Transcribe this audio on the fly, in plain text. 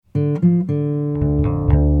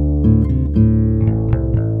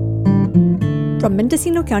From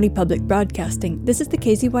Mendocino County Public Broadcasting, this is the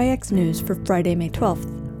KZYX News for Friday, May 12th.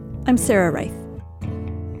 I'm Sarah Reith.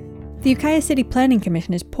 The Ukiah City Planning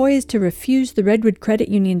Commission is poised to refuse the Redwood Credit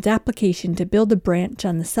Union's application to build a branch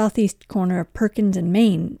on the southeast corner of Perkins and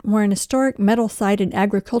Main, where an historic metal-sided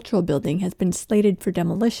agricultural building has been slated for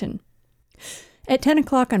demolition. At 10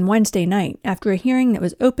 o'clock on Wednesday night, after a hearing that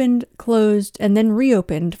was opened, closed, and then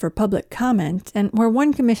reopened for public comment, and where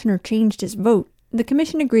one commissioner changed his vote, the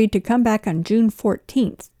commission agreed to come back on June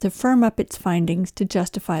 14th to firm up its findings to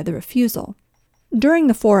justify the refusal. During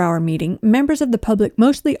the 4-hour meeting, members of the public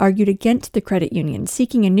mostly argued against the credit union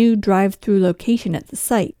seeking a new drive-through location at the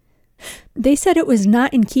site. They said it was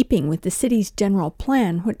not in keeping with the city's general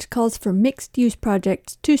plan, which calls for mixed-use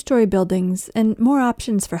projects, 2-story buildings, and more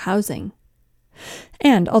options for housing.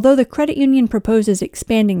 And although the credit union proposes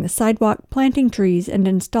expanding the sidewalk, planting trees, and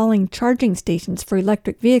installing charging stations for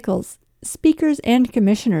electric vehicles, speakers and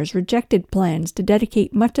commissioners rejected plans to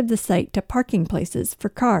dedicate much of the site to parking places for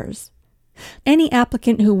cars. Any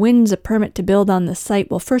applicant who wins a permit to build on the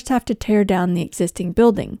site will first have to tear down the existing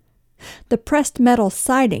building. The pressed metal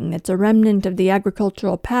siding that's a remnant of the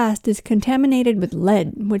agricultural past is contaminated with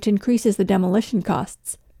lead, which increases the demolition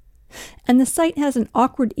costs. And the site has an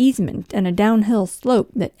awkward easement and a downhill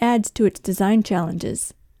slope that adds to its design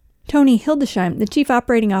challenges. Tony Hildesheim, the chief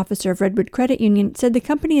operating officer of Redwood Credit Union, said the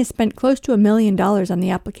company has spent close to $1 million on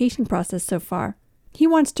the application process so far. He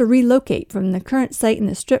wants to relocate from the current site in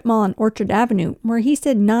the strip mall on Orchard Avenue, where he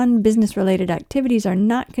said non-business related activities are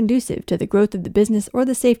not conducive to the growth of the business or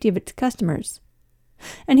the safety of its customers.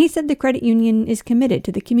 And he said the credit union is committed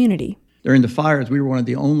to the community. During the fires, we were one of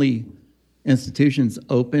the only institutions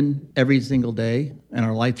open every single day, and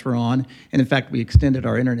our lights were on. And in fact, we extended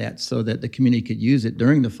our internet so that the community could use it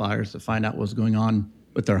during the fires to find out what was going on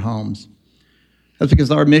with their homes. That's because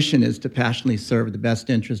our mission is to passionately serve the best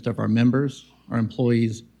interest of our members, our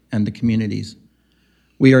employees, and the communities.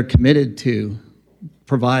 We are committed to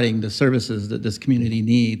providing the services that this community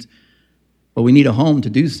needs, but we need a home to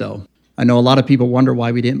do so. I know a lot of people wonder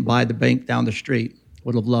why we didn't buy the bank down the street.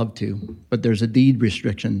 Would have loved to, but there's a deed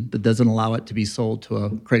restriction that doesn't allow it to be sold to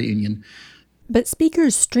a credit union. But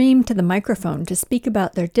speakers streamed to the microphone to speak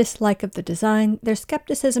about their dislike of the design, their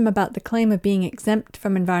skepticism about the claim of being exempt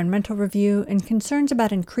from environmental review, and concerns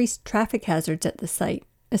about increased traffic hazards at the site,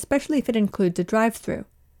 especially if it includes a drive-through.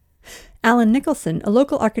 Alan Nicholson, a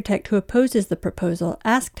local architect who opposes the proposal,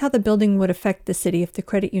 asked how the building would affect the city if the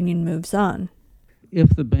credit union moves on.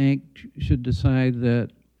 If the bank should decide that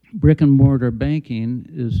brick and mortar banking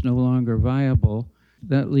is no longer viable,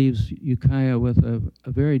 that leaves Ukiah with a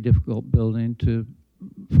very difficult building to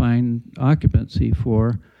find occupancy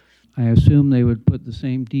for. I assume they would put the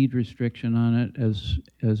same deed restriction on it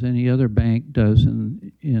as any other bank does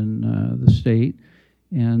in the state,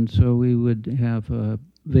 and so we would have a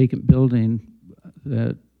vacant building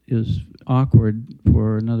that is awkward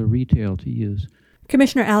for another retail to use.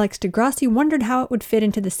 Commissioner Alex DeGrassi wondered how it would fit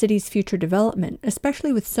into the city's future development,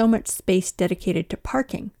 especially with so much space dedicated to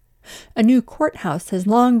parking. A new courthouse has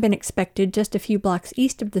long been expected just a few blocks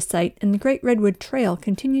east of the site, and the Great Redwood Trail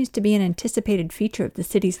continues to be an anticipated feature of the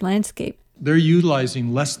city's landscape. They're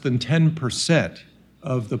utilizing less than 10%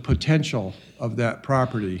 of the potential of that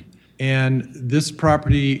property, and this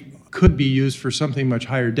property could be used for something much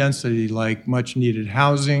higher density, like much-needed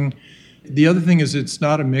housing. The other thing is it's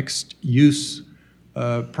not a mixed-use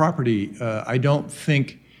property. I don't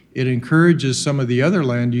think it encourages some of the other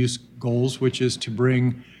land use goals, which is to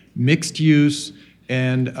bring mixed use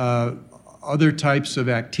and other types of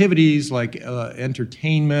activities like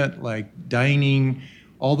entertainment, like dining,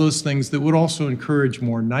 all those things that would also encourage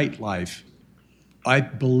more nightlife. I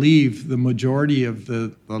believe the majority of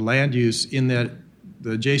the land use in the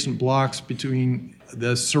adjacent blocks between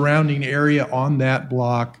the surrounding area on that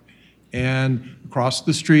block and across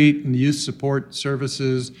the street and the youth support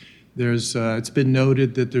services. It's been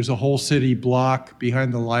noted that there's a whole city block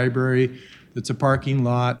behind the library that's a parking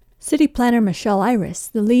lot. City planner Michelle Iris,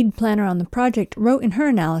 the lead planner on the project, wrote in her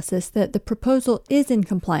analysis that the proposal is in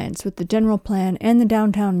compliance with the general plan and the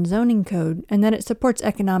downtown zoning code, and that it supports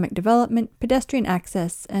economic development, pedestrian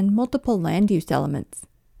access, and multiple land use elements.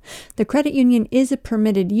 The credit union is a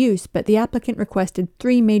permitted use, but the applicant requested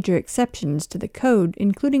 3 major exceptions to the code,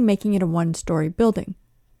 including making it a 1-story building.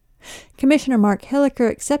 Commissioner Mark Hilliker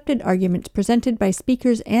accepted arguments presented by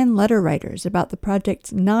speakers and letter writers about the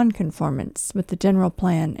project's non-conformance with the general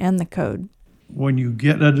plan and the code. When you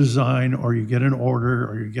get a design or you get an order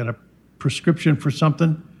or you get a prescription for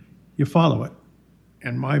something, you follow it.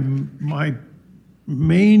 And my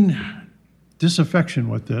main disaffection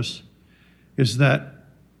with this is that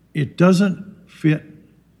it doesn't fit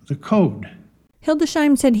the code.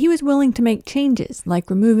 Hildesheim said he was willing to make changes, like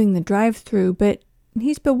removing the drive-through, but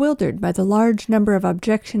he's bewildered by the large number of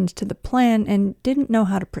objections to the plan and didn't know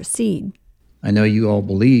how to proceed. I know you all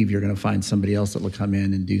believe you're going to find somebody else that will come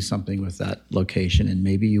in and do something with that location, and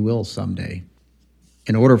maybe you will someday.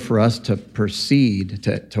 In order for us to proceed,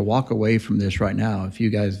 to walk away from this right now, if you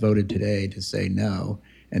guys voted today to say no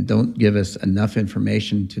and don't give us enough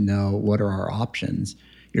information to know what are our options,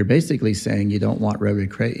 you're basically saying you don't want Redwood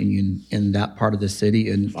Credit Union in that part of the city,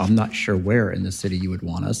 and I'm not sure where in the city you would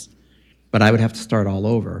want us. But I would have to start all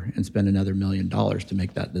over and spend another $1 million to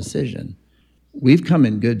make that decision. We've come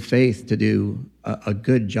in good faith to do a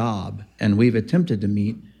good job, and we've attempted to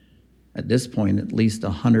meet, at this point, at least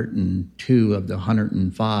 102 of the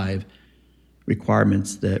 105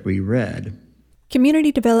 requirements that we read.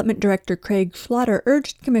 Community Development Director Craig Schlatter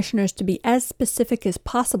urged commissioners to be as specific as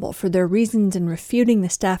possible for their reasons in refuting the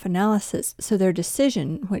staff analysis so their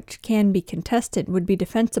decision, which can be contested, would be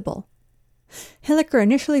defensible. Hilliker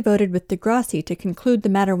initially voted with DeGrassi to conclude the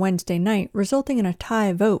matter Wednesday night, resulting in a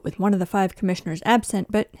tie vote with one of the 5 commissioners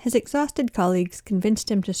absent, but his exhausted colleagues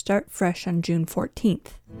convinced him to start fresh on June 14th.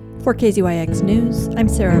 For KZYX News, I'm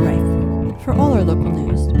Sarah Reif. For all our local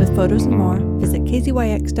news, with photos and more, visit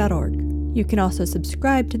kzyx.org. You can also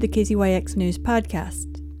subscribe to the KZYX News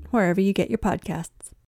podcast, wherever you get your podcasts.